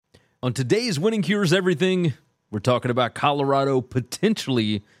On today's Winning Cures Everything, we're talking about Colorado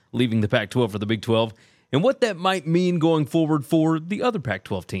potentially leaving the Pac-12 for the Big 12 and what that might mean going forward for the other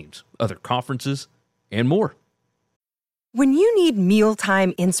Pac-12 teams, other conferences, and more. When you need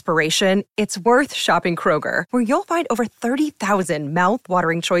mealtime inspiration, it's worth shopping Kroger, where you'll find over 30,000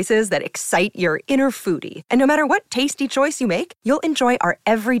 mouth-watering choices that excite your inner foodie. And no matter what tasty choice you make, you'll enjoy our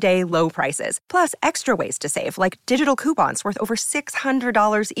everyday low prices, plus extra ways to save, like digital coupons worth over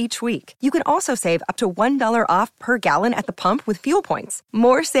 $600 each week. You can also save up to $1 off per gallon at the pump with fuel points.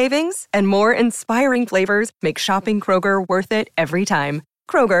 More savings and more inspiring flavors make shopping Kroger worth it every time.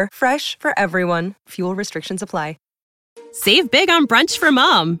 Kroger, fresh for everyone. Fuel restrictions apply. Save big on brunch for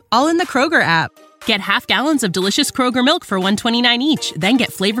mom, all in the Kroger app. Get half gallons of delicious Kroger milk for $1.29 each. Then get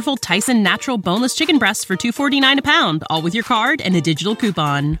flavorful Tyson natural boneless chicken breasts for $2.49 a pound, all with your card and a digital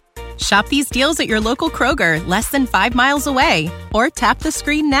coupon. Shop these deals at your local Kroger, less than 5 miles away. Or tap the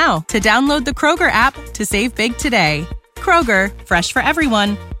screen now to download the Kroger app to save big today. Kroger, fresh for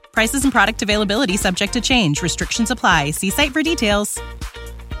everyone. Prices and product availability subject to change. Restrictions apply. See site for details.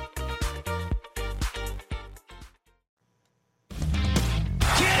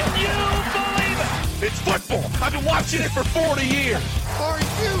 It's football. I've been watching it for 40 years. Are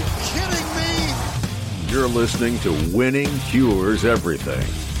you kidding me? You're listening to Winning Cures Everything.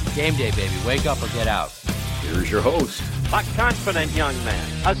 Game day, baby. Wake up or get out. Here's your host, a confident young man,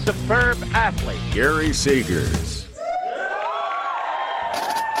 a superb athlete, Gary Seegers.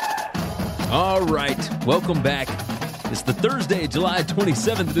 All right, welcome back. It's the Thursday, July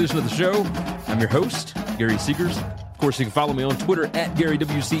 27th edition of the show. I'm your host, Gary Seegers. Of course, you can follow me on Twitter at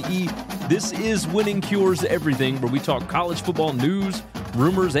GaryWCE. This is Winning Cures Everything, where we talk college football news,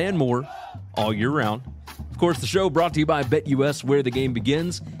 rumors, and more all year round. Of course, the show brought to you by BetUS, where the game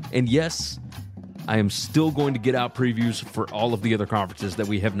begins. And yes, I am still going to get out previews for all of the other conferences that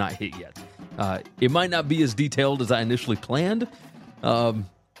we have not hit yet. It might not be as detailed as I initially planned.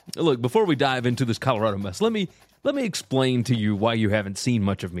 Look, before we dive into this Colorado mess, let me explain to you why you haven't seen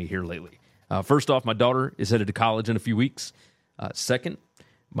much of me here lately. First off, my daughter is headed to college in a few weeks. Second,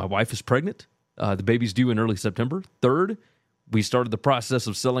 my wife is pregnant. The baby's due in early September. Third, we started the process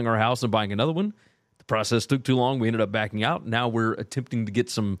of selling our house and buying another one. The process took too long. We ended up backing out. Now we're attempting to get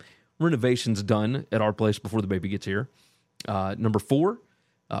some renovations done at our place before the baby gets here. Number four,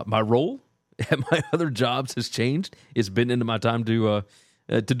 my role at my other jobs has changed. It's been into my time to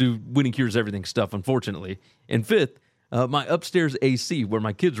do Winning Cures Everything stuff, unfortunately. And fifth, my upstairs AC, where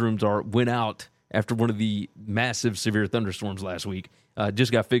my kids' rooms are, went out after one of the massive, severe thunderstorms last week.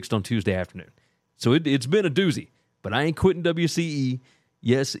 Just got fixed on Tuesday afternoon. So it's been a doozy, but I ain't quitting WCE.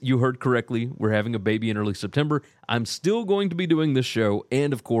 Yes, you heard correctly. We're having a baby in early September. I'm still going to be doing this show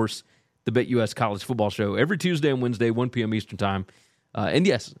and, of course, the BetUS College Football Show every Tuesday and Wednesday, 1 p.m. Eastern Time. And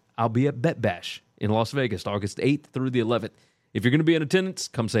yes, I'll be at Bet Bash in Las Vegas, August 8th through the 11th. If you're going to be in attendance,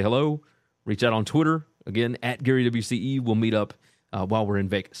 come say hello. Reach out on Twitter. Again, at GaryWCE. We'll meet up while we're in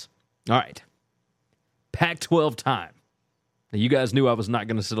Vegas. All right. Pac-12 time. Now, you guys knew I was not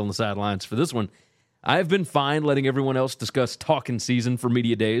going to sit on the sidelines for this one. I've been fine letting everyone else discuss talking season for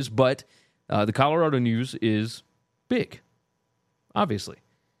media days, but the Colorado news is big, obviously.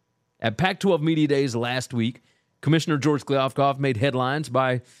 At Pac-12 Media Days last week, Commissioner George Kliavkoff made headlines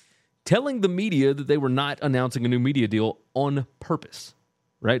by telling the media that they were not announcing a new media deal on purpose,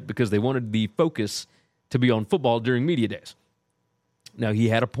 right? Because they wanted the focus to be on football during media days. Now, he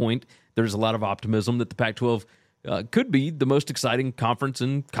had a point. There's a lot of optimism that the Pac-12 could be the most exciting conference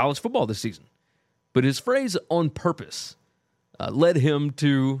in college football this season. But his phrase "on purpose" led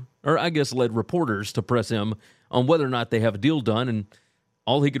reporters to press him on whether or not they have a deal done, and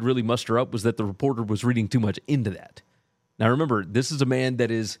all he could really muster up was that the reporter was reading too much into that. Now, remember, this is a man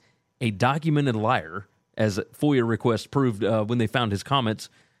that is a documented liar, as FOIA requests proved when they found his comments,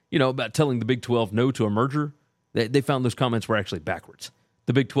 about telling the Big 12 no to a merger. They found those comments were actually backwards.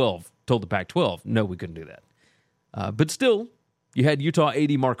 The Big 12 told the Pac-12, no, we couldn't do that. But still, you had Utah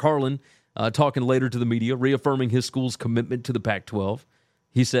AD Mark Harlan talking later to the media, reaffirming his school's commitment to the Pac-12.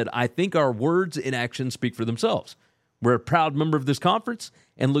 He said, "I think our words and actions speak for themselves. We're a proud member of this conference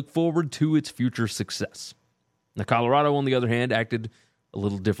and look forward to its future success." Now, Colorado, on the other hand, acted a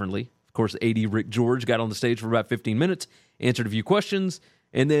little differently. Of course, AD Rick George got on the stage for about 15 minutes, answered a few questions,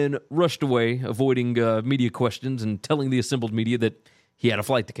 and then rushed away, avoiding media questions and telling the assembled media that he had a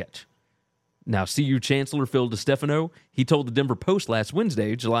flight to catch. Now, CU Chancellor Phil DeStefano, he told the Denver Post last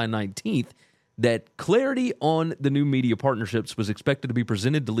Wednesday, July 19th, that clarity on the new media partnerships was expected to be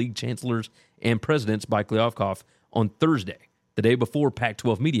presented to league chancellors and presidents by Kliavkoff on Thursday, the day before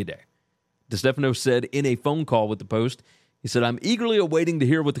Pac-12 Media Day. DeStefano said in a phone call with the Post, He said, I'm eagerly awaiting to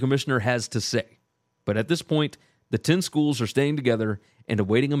hear what the commissioner has to say. But at this point, the 10 schools are staying together and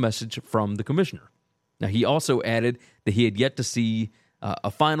awaiting a message from the commissioner. Now, he also added that he had yet to see a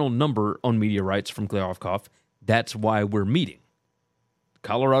final number on media rights from Kliavkoff. That's why we're meeting.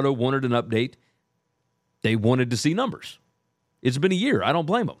 Colorado wanted an update. They wanted to see numbers. It's been a year. I don't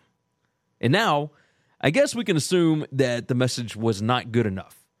blame them. And now, I guess we can assume that the message was not good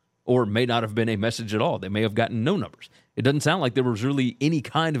enough, or may not have been a message at all. They may have gotten no numbers. It doesn't sound like there was really any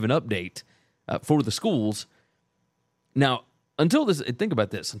kind of an update for the schools. Now, think about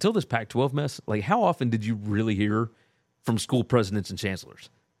this. Until this Pac-12 mess, like, how often did you really hear from school presidents and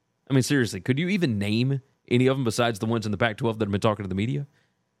chancellors? I mean, seriously, could you even name any of them besides the ones in the Pac-12 that have been talking to the media?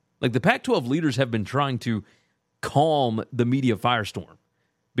 Like, the Pac-12 leaders have been trying to calm the media firestorm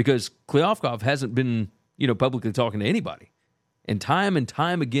because Kliavkoff hasn't been, publicly talking to anybody. And time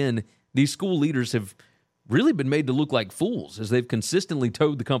again, these school leaders have really been made to look like fools as they've consistently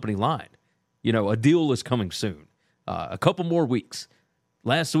towed the company line. A deal is coming soon. A couple more weeks.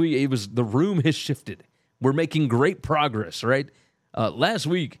 Last week, it was the room has shifted. We're making great progress, right? Last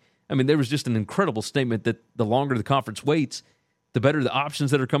week, there was just an incredible statement that the longer the conference waits, the better the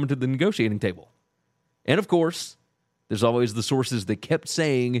options that are coming to the negotiating table. And of course, there's always the sources that kept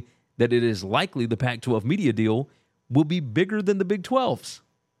saying that it is likely the Pac-12 media deal will be bigger than the Big 12's.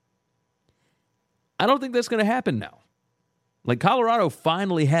 I don't think that's going to happen now. Like, Colorado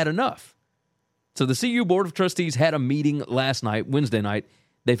finally had enough. So the CU Board of Trustees had a meeting last night, Wednesday night.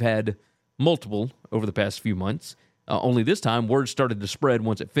 They've had multiple over the past few months. Only this time, word started to spread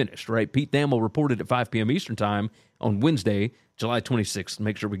once it finished, right? Pete Thamel reported at 5 p.m. Eastern Time on Wednesday, July 26th.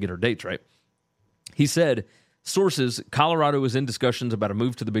 Make sure we get our dates right. He said, sources, Colorado is in discussions about a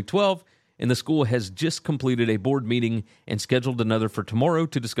move to the Big 12, and the school has just completed a board meeting and scheduled another for tomorrow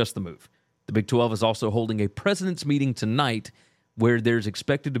to discuss the move. The Big 12 is also holding a president's meeting tonight where there's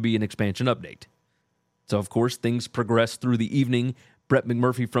expected to be an expansion update. So, of course, things progressed through the evening. Brett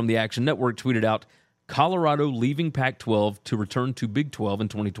McMurphy from the Action Network tweeted out, Colorado leaving Pac-12 to return to Big 12 in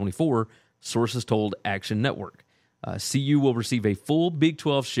 2024, sources told Action Network. CU will receive a full Big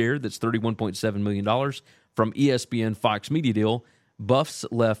 12 share that's $31.7 million from ESPN Fox Media deal. Buffs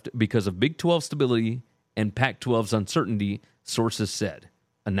left because of Big 12 stability and Pac-12's uncertainty, sources said.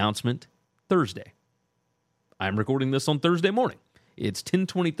 Announcement Thursday. I'm recording this on Thursday morning. It's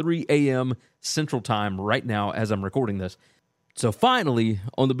 10:23 a.m. Central Time right now as I'm recording this. So finally,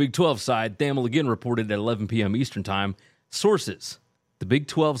 on the Big 12 side, Thamel again reported at 11 p.m. Eastern Time. Sources. The Big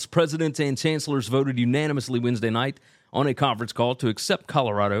 12's presidents and chancellors voted unanimously Wednesday night on a conference call to accept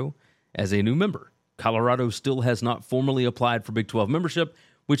Colorado as a new member. Colorado still has not formally applied for Big 12 membership,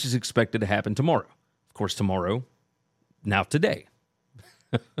 which is expected to happen tomorrow. Of course, tomorrow, now today.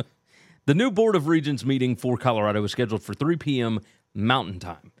 The new Board of Regents meeting for Colorado is scheduled for 3 p.m. Mountain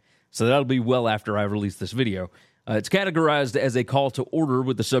Time. So that'll be well after I release this video. It's categorized as a call to order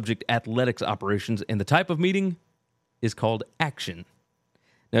with the subject athletics operations, and the type of meeting is called action.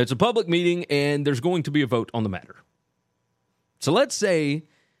 Now, it's a public meeting, and there's going to be a vote on the matter. So let's say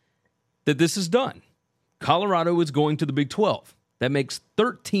that this is done. Colorado is going to the Big 12. That makes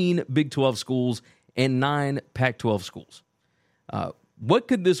 13 Big 12 schools and 9 Pac-12 schools. What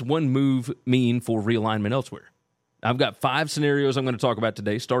could this one move mean for realignment elsewhere? I've got 5 scenarios I'm going to talk about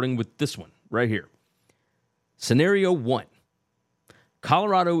today, starting with this one right here. Scenario 1.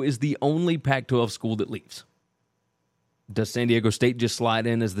 Colorado is the only Pac-12 school that leaves. Does San Diego State just slide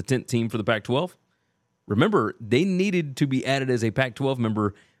in as the 10th team for the Pac-12? Remember, they needed to be added as a Pac-12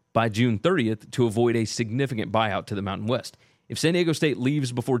 member by June 30th to avoid a significant buyout to the Mountain West. If San Diego State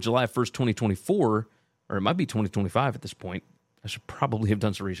leaves before July 1st, 2024, or it might be 2025 at this point, I should probably have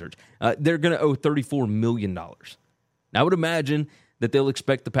done some research, they're going to owe $34 million. Now, I would imagine that they'll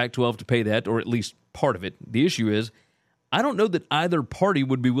expect the Pac-12 to pay that, or at least part of it. The issue is, I don't know that either party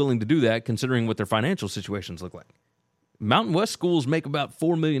would be willing to do that, considering what their financial situations look like. Mountain West schools make about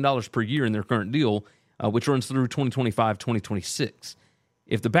 $4 million per year in their current deal, which runs through 2025-2026.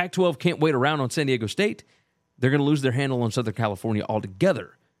 If the Pac-12 can't wait around on San Diego State, they're going to lose their handle on Southern California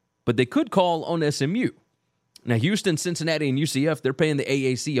altogether. But they could call on SMU. Now, Houston, Cincinnati, and UCF, they're paying the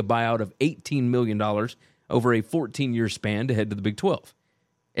AAC a buyout of $18 million over a 14-year span to head to the Big 12.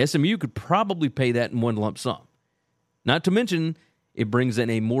 SMU could probably pay that in one lump sum. Not to mention, it brings in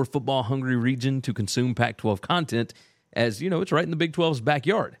a more football-hungry region to consume Pac-12 content, as, you know, it's right in the Big 12's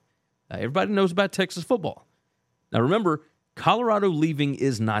backyard. Everybody knows about Texas football. Now, remember, Colorado leaving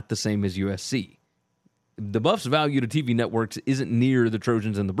is not the same as USC. The Buffs' value to TV networks isn't near the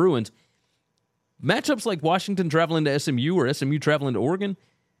Trojans and the Bruins. Matchups like Washington traveling to SMU or SMU traveling to Oregon,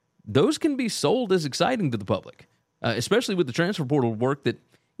 those can be sold as exciting to the public. especially with the transfer portal work that,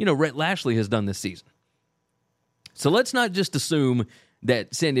 Rhett Lashley has done this season. So let's not just assume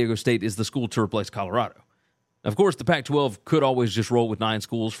that San Diego State is the school to replace Colorado. Of course, the Pac-12 could always just roll with 9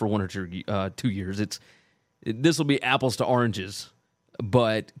 schools for 1 or 2 years. This will be apples to oranges.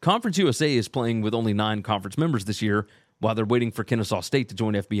 But Conference USA is playing with only 9 conference members this year while they're waiting for Kennesaw State to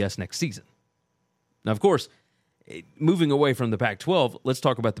join FBS next season. Now, of course, moving away from the Pac-12, let's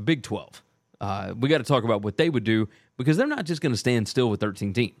talk about the Big 12. We got to talk about what they would do because they're not just going to stand still with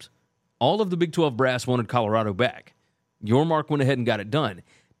 13 teams. All of the Big 12 brass wanted Colorado back. Yormark went ahead and got it done.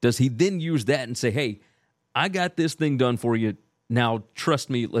 Does he then use that and say, hey, I got this thing done for you. Now, trust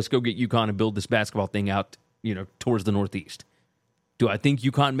me, let's go get UConn and build this basketball thing out, towards the Northeast? Do I think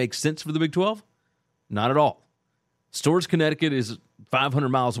UConn makes sense for the Big 12? Not at all. Storrs, Connecticut is 500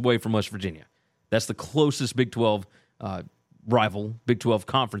 miles away from West Virginia. That's the closest Big 12 rival, Big 12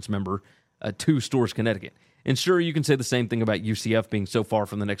 conference member to Storrs, Connecticut. And sure, you can say the same thing about UCF being so far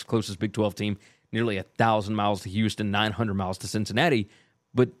from the next closest Big 12 team, nearly 1,000 miles to Houston, 900 miles to Cincinnati.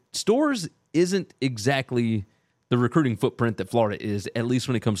 But Storrs isn't exactly the recruiting footprint that Florida is, at least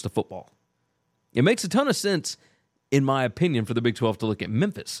when it comes to football. It makes a ton of sense, in my opinion, for the Big 12 to look at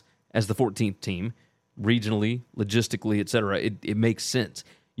Memphis as the 14th team, regionally, logistically, etc. It makes sense.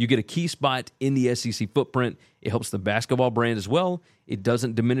 You get a key spot in the SEC footprint. It helps the basketball brand as well. It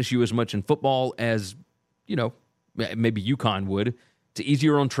doesn't diminish you as much in football as, maybe UConn would. It's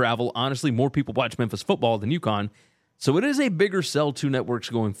easier on travel. Honestly, more people watch Memphis football than UConn. So it is a bigger sell to networks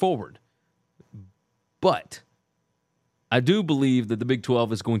going forward. But I do believe that the Big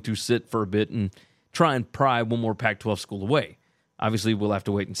 12 is going to sit for a bit and try and pry one more Pac-12 school away. Obviously, we'll have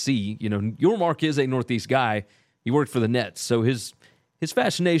to wait and see. Yormark is a Northeast guy. He worked for the Nets, so his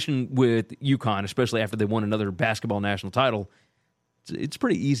fascination with UConn, especially after they won another basketball national title, it's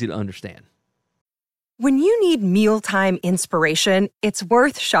pretty easy to understand. When you need mealtime inspiration, it's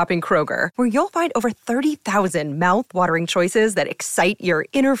worth shopping Kroger, where you'll find over 30,000 mouth-watering choices that excite your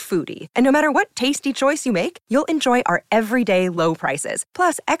inner foodie. And no matter what tasty choice you make, you'll enjoy our everyday low prices,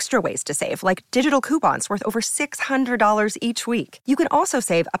 plus extra ways to save, like digital coupons worth over $600 each week. You can also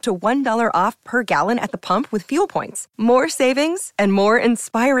save up to $1 off per gallon at the pump with fuel points. More savings and more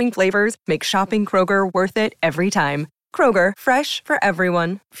inspiring flavors make shopping Kroger worth it every time. Kroger, fresh for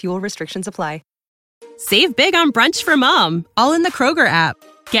everyone. Fuel restrictions apply. Save big on brunch for mom, all in the Kroger app.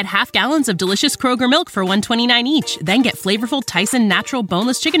 Get half gallons of delicious Kroger milk for $1.29 each. Then get flavorful Tyson natural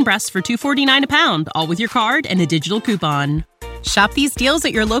boneless chicken breasts for $2.49 a pound, all with your card and a digital coupon. Shop these deals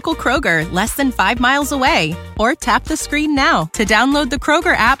at your local Kroger, less than 5 miles away. Or tap the screen now to download the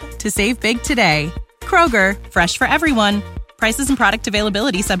Kroger app to save big today. Kroger, fresh for everyone. Prices and product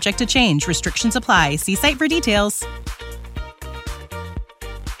availability subject to change. Restrictions apply. See site for details.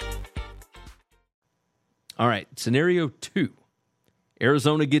 All right, scenario 2.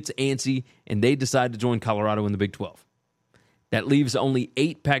 Arizona gets antsy, and they decide to join Colorado in the Big 12. That leaves only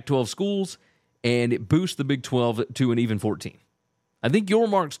 8 Pac-12 schools, and it boosts the Big 12 to an even 14. I think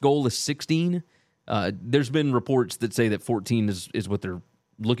Yormark's goal is 16. There's been reports that say that 14 is what they're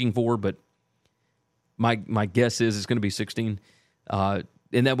looking for, but my guess is it's going to be 16. And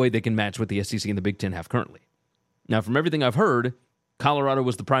that way they can match what the SEC and the Big 10 have currently. Now, from everything I've heard, Colorado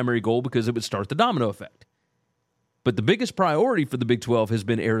was the primary goal because it would start the domino effect. But the biggest priority for the Big 12 has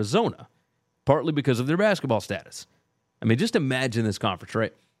been Arizona, partly because of their basketball status. I mean, just imagine this conference,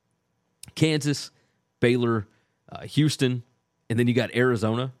 right? Kansas, Baylor, Houston, and then you got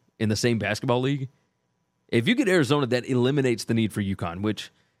Arizona in the same basketball league. If you get Arizona, that eliminates the need for UConn,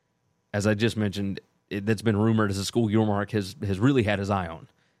 which, as I just mentioned, that's been rumored as a school Yormark has really had his eye on.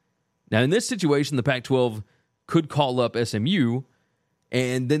 Now, in this situation, the Pac-12 could call up SMU,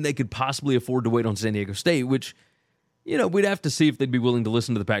 and then they could possibly afford to wait on San Diego State, which, we'd have to see if they'd be willing to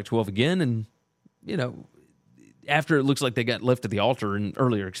listen to the Pac-12 again. And, after it looks like they got left at the altar in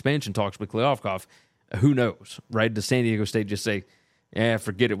earlier expansion talks with Kleofkoff, who knows, right? Does San Diego State just say,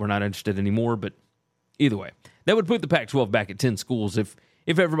 forget it, we're not interested anymore? But either way, that would put the Pac-12 back at 10 schools if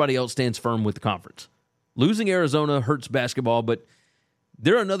everybody else stands firm with the conference. Losing Arizona hurts basketball, but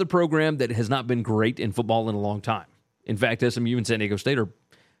they're another program that has not been great in football in a long time. In fact, SMU and San Diego State are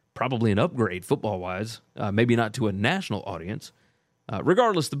probably an upgrade football-wise, maybe not to a national audience.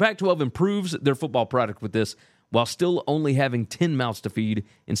 Regardless, the Pac-12 improves their football product with this while still only having 10 mouths to feed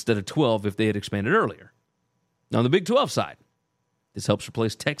instead of 12 if they had expanded earlier. Now, on the Big 12 side, this helps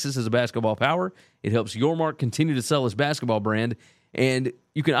replace Texas as a basketball power. It helps Yormark continue to sell his basketball brand, and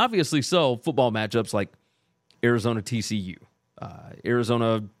you can obviously sell football matchups like Arizona-TCU,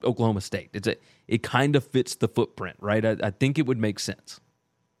 Arizona-Oklahoma State. It kind of fits the footprint, right? I think it would make sense.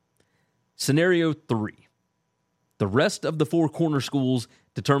 Scenario 3. The rest of the four corner schools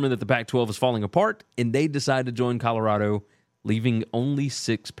determined that the Pac-12 is falling apart, and they decided to join Colorado, leaving only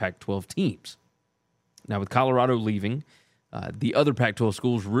 6 Pac-12 teams. Now, with Colorado leaving, the other Pac-12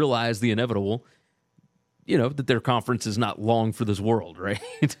 schools realized the inevitable, that their conference is not long for this world,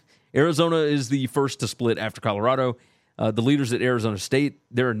 right? Arizona is the first to split after Colorado. The leaders at Arizona State,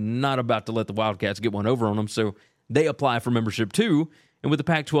 they're not about to let the Wildcats get one over on them, so they apply for membership too. And with the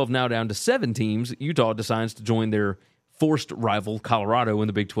Pac-12 now down to 7 teams, Utah decides to join their forced rival Colorado in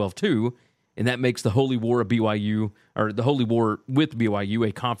the Big 12 too, and that makes the Holy War of BYU, or the Holy War with BYU,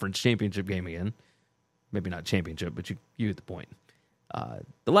 a conference championship game again. Maybe not championship, but you get the point.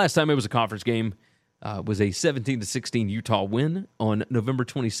 The last time it was a conference game was a 17-16 Utah win on November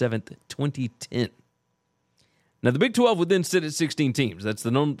 27th, 2010. Now, the Big 12 would then sit at 16 teams. That's the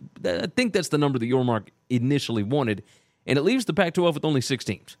number. I think that's the number that Yormark initially wanted, and it leaves the Pac-12 with only 6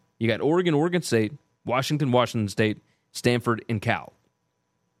 teams. You got Oregon, Oregon State, Washington, Washington State, Stanford, and Cal.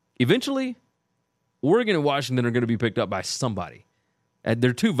 Eventually, Oregon and Washington are going to be picked up by somebody.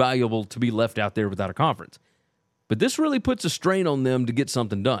 They're too valuable to be left out there without a conference. But this really puts a strain on them to get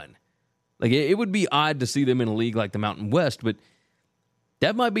something done. Like, it would be odd to see them in a league like the Mountain West, but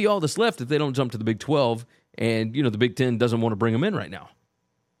that might be all that's left if they don't jump to the Big 12, and, the Big 10 doesn't want to bring them in right now.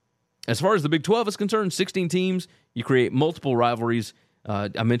 As far as the Big 12 is concerned, 16 teams, you create multiple rivalries.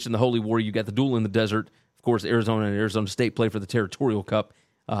 I mentioned the Holy War. You got the duel in the desert. Of course, Arizona and Arizona State play for the Territorial Cup.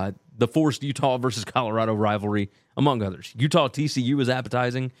 The forced Utah versus Colorado rivalry, among others. Utah-TCU is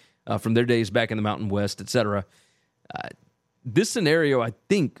appetizing from their days back in the Mountain West, etc. This scenario, I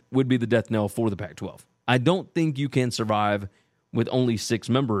think, would be the death knell for the Pac-12. I don't think you can survive with only 6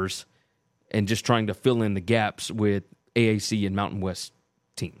 members and just trying to fill in the gaps with AAC and Mountain West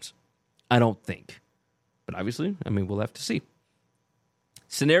teams. I don't think. But obviously, we'll have to see.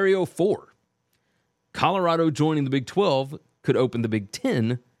 Scenario 4. Colorado joining the Big 12 could open the Big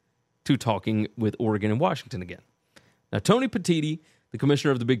 10 to talking with Oregon and Washington again. Now, Tony Petitti, the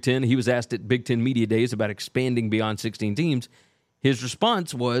commissioner of the Big 10, he was asked at Big 10 Media Days about expanding beyond 16 teams. His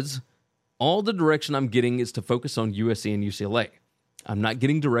response was, all the direction I'm getting is to focus on USC and UCLA. I'm not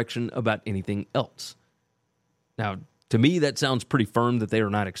getting direction about anything else. Now, to me, that sounds pretty firm that they are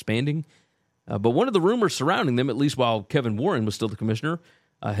not expanding. But one of the rumors surrounding them, at least while Kevin Warren was still the commissioner,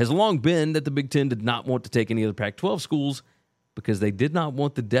 has long been that the Big 10 did not want to take any other Pac-12 schools because they did not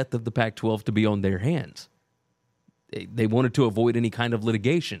want the death of the Pac-12 to be on their hands. They wanted to avoid any kind of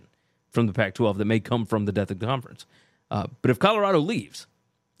litigation from the Pac-12 that may come from the death of the conference. But if Colorado leaves,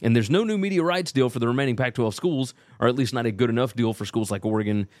 and there's no new media rights deal for the remaining Pac-12 schools, or at least not a good enough deal for schools like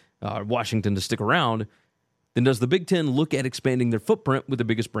Oregon, Washington to stick around, then does the Big 10 look at expanding their footprint with the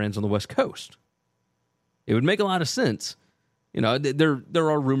biggest brands on the West Coast? It would make a lot of sense. There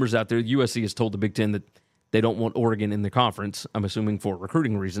are rumors out there. USC has told the Big 10 that they don't want Oregon in the conference, I'm assuming for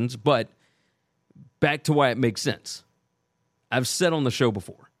recruiting reasons, but back to why it makes sense. I've said on the show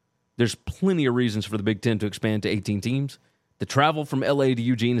before, there's plenty of reasons for the Big 10 to expand to 18 teams. The travel from LA to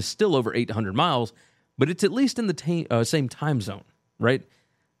Eugene is still over 800 miles, but it's at least in the same time zone, right?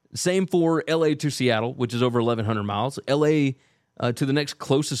 Same for LA to Seattle, which is over 1,100 miles. LA to the next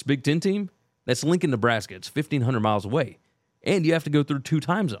closest Big 10 team, that's Lincoln, Nebraska. It's 1,500 miles away, and you have to go through 2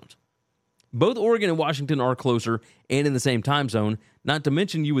 time zones. Both Oregon and Washington are closer and in the same time zone, not to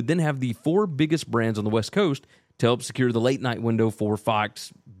mention you would then have the 4 biggest brands on the West Coast to help secure the late-night window for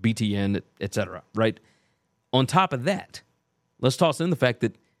Fox, BTN, etc., right? On top of that, let's toss in the fact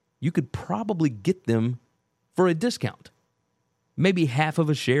that you could probably get them for a discount. Maybe half of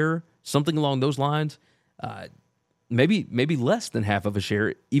a share, something along those lines. Maybe less than half of a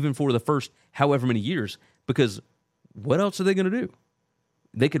share, even for the first however many years, because what else are they going to do?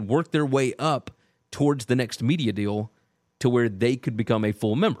 They could work their way up towards the next media deal to where they could become a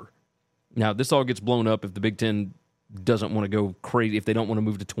full member. Now, this all gets blown up if the Big 10 doesn't want to go crazy, if they don't want to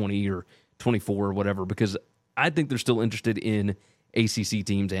move to 20 or 24 or whatever, because I think they're still interested in ACC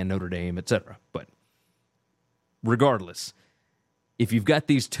teams and Notre Dame, etc. But regardless, if you've got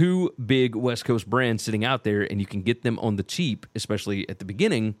these 2 big West Coast brands sitting out there and you can get them on the cheap, especially at the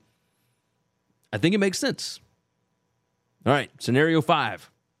beginning, I think it makes sense. All right, scenario 5.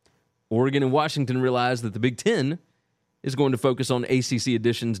 Oregon and Washington realize that the Big 10 is going to focus on ACC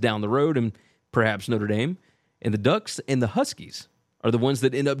additions down the road and perhaps Notre Dame. And the Ducks and the Huskies are the ones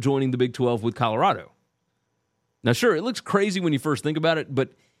that end up joining the Big 12 with Colorado. Now, sure, it looks crazy when you first think about it,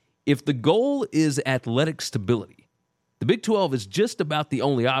 but if the goal is athletic stability, the Big 12 is just about the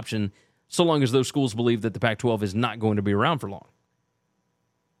only option so long as those schools believe that the Pac-12 is not going to be around for long.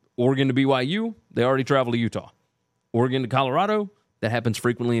 Oregon to BYU, they already travel to Utah. Oregon to Colorado, that happens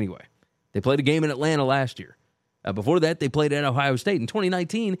frequently anyway. They played a game in Atlanta last year. Before that, they played at Ohio State. In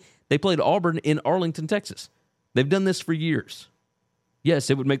 2019, they played Auburn in Arlington, Texas. They've done this for years. Yes,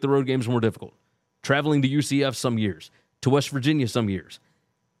 it would make the road games more difficult. Traveling to UCF some years, to West Virginia some years.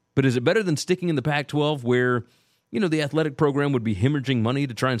 But is it better than sticking in the Pac-12 where, the athletic program would be hemorrhaging money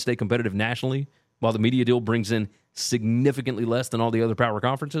to try and stay competitive nationally while the media deal brings in significantly less than all the other power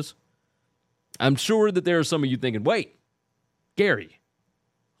conferences? I'm sure that there are some of you thinking, wait, Gary,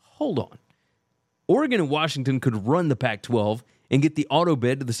 hold on. Oregon and Washington could run the Pac-12 and get the auto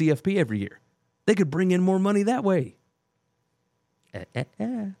bid to the CFP every year. They could bring in more money that way.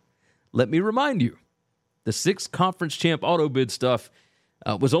 Let me remind you, the 6th conference champ auto bid stuff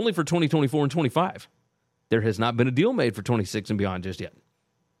was only for 2024 and 25. There has not been a deal made for 26 and beyond just yet.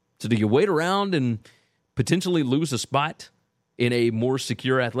 So do you wait around and potentially lose a spot in a more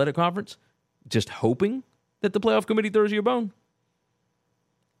secure athletic conference, just hoping that the playoff committee throws you a bone?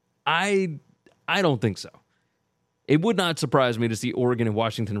 I don't think so. It would not surprise me to see Oregon and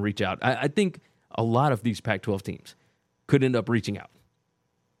Washington reach out. I think a lot of these Pac-12 teams could end up reaching out.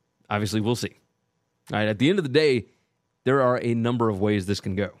 Obviously, we'll see. All right, at the end of the day, there are a number of ways this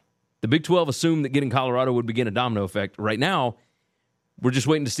can go. The Big 12 assumed that getting Colorado would begin a domino effect. Right now, we're just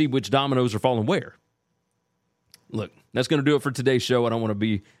waiting to see which dominoes are falling where. Look, that's going to do it for today's show. I don't want to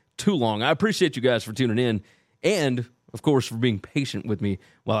be too long. I appreciate you guys for tuning in and, of course, for being patient with me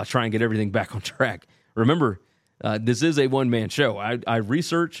while I try and get everything back on track. Remember, this is a one-man show. I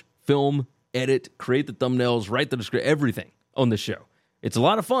research, film, edit, create the thumbnails, write the description, everything on this show. It's a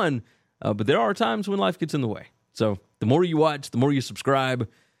lot of fun, but there are times when life gets in the way. So the more you watch, the more you subscribe,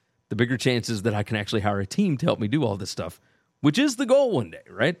 the bigger chances that I can actually hire a team to help me do all this stuff, which is the goal one day,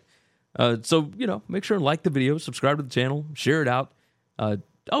 right? So, make sure and like the video, subscribe to the channel, share it out.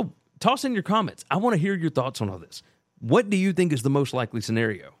 Toss in your comments. I want to hear your thoughts on all this. What do you think is the most likely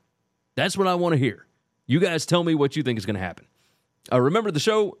scenario? That's what I want to hear. You guys tell me what you think is going to happen. Remember, the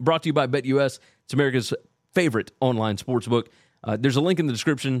show brought to you by BetUS. It's America's favorite online sportsbook. There's a link in the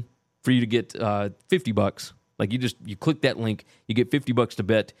description for you to get $50. Like you click that link, you get $50 to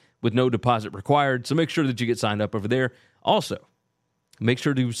bet with no deposit required. So make sure that you get signed up over there. Also, make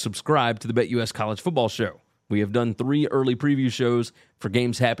sure to subscribe to the BetUS College Football Show. We have done 3 early preview shows for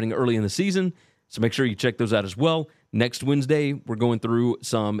games happening early in the season. So make sure you check those out as well. Next Wednesday, we're going through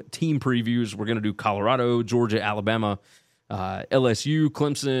some team previews. We're going to do Colorado, Georgia, Alabama, LSU,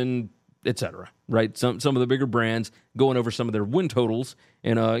 Clemson, etc. Right? Some of the bigger brands, going over some of their win totals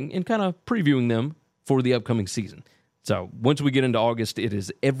and kind of previewing them for the upcoming season. So once we get into August, it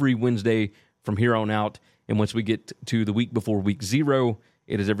is every Wednesday from here on out. And once we get to the week before week 0,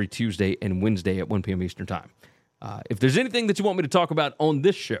 it is every Tuesday and Wednesday at 1 p.m. Eastern Time. If there's anything that you want me to talk about on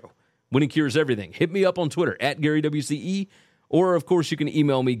this show, Winning Cures Everything, hit me up on Twitter at GaryWCE, or, of course, you can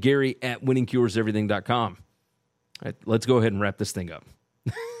email me, Gary at winningcureseverything.com. All right, let's go ahead and wrap this thing up.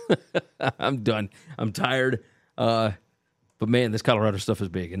 I'm done. I'm tired. But, man, this Colorado stuff is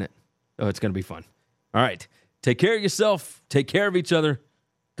big, isn't it? Oh, it's going to be fun. All right. Take care of yourself. Take care of each other.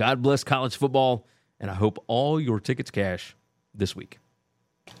 God bless college football. And I hope all your tickets cash this week.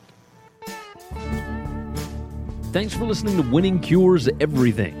 Thanks for listening to Winning Cures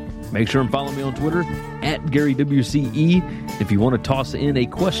Everything. Make sure and follow me on Twitter at GaryWCE. If you want to toss in a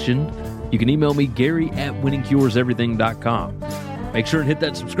question, you can email me, Gary at winningcureseverything.com. Make sure and hit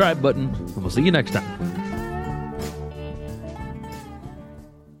that subscribe button, and we'll see you next time.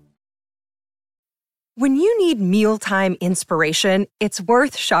 When you need mealtime inspiration, it's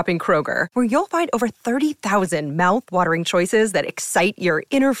worth shopping Kroger, where you'll find over 30,000 mouth-watering choices that excite your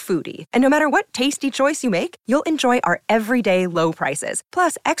inner foodie. And no matter what tasty choice you make, you'll enjoy our everyday low prices,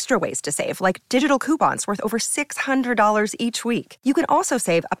 plus extra ways to save, like digital coupons worth over $600 each week. You can also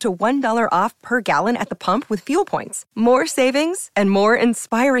save up to $1 off per gallon at the pump with fuel points. More savings and more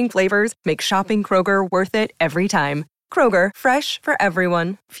inspiring flavors make shopping Kroger worth it every time. Kroger, fresh for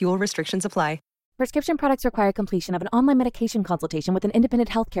everyone. Fuel restrictions apply. Prescription products require completion of an online medication consultation with an independent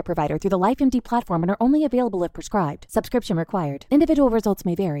healthcare provider through the LifeMD platform and are only available if prescribed. Subscription required. Individual results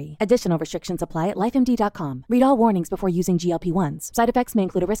may vary. Additional restrictions apply at lifemd.com. Read all warnings before using GLP-1s. Side effects may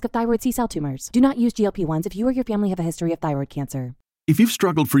include a risk of thyroid C-cell tumors. Do not use GLP-1s if you or your family have a history of thyroid cancer. If you've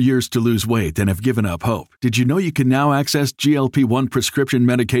struggled for years to lose weight and have given up hope, did you know you can now access GLP-1 prescription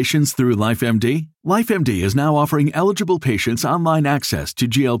medications through LifeMD? LifeMD is now offering eligible patients online access to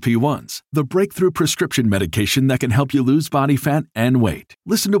GLP-1s, the breakthrough prescription medication that can help you lose body fat and weight.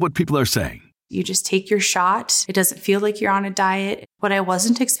 Listen to what people are saying. You just take your shot. It doesn't feel like you're on a diet. What I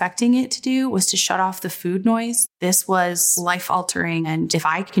wasn't expecting it to do was to shut off the food noise. This was life-altering, and if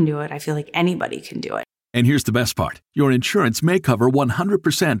I can do it, I feel like anybody can do it. And here's the best part. Your insurance may cover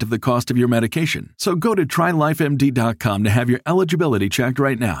 100% of the cost of your medication. So go to TryLifeMD.com to have your eligibility checked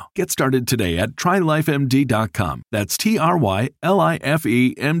right now. Get started today at TryLifeMD.com. That's TryLifeMD.com.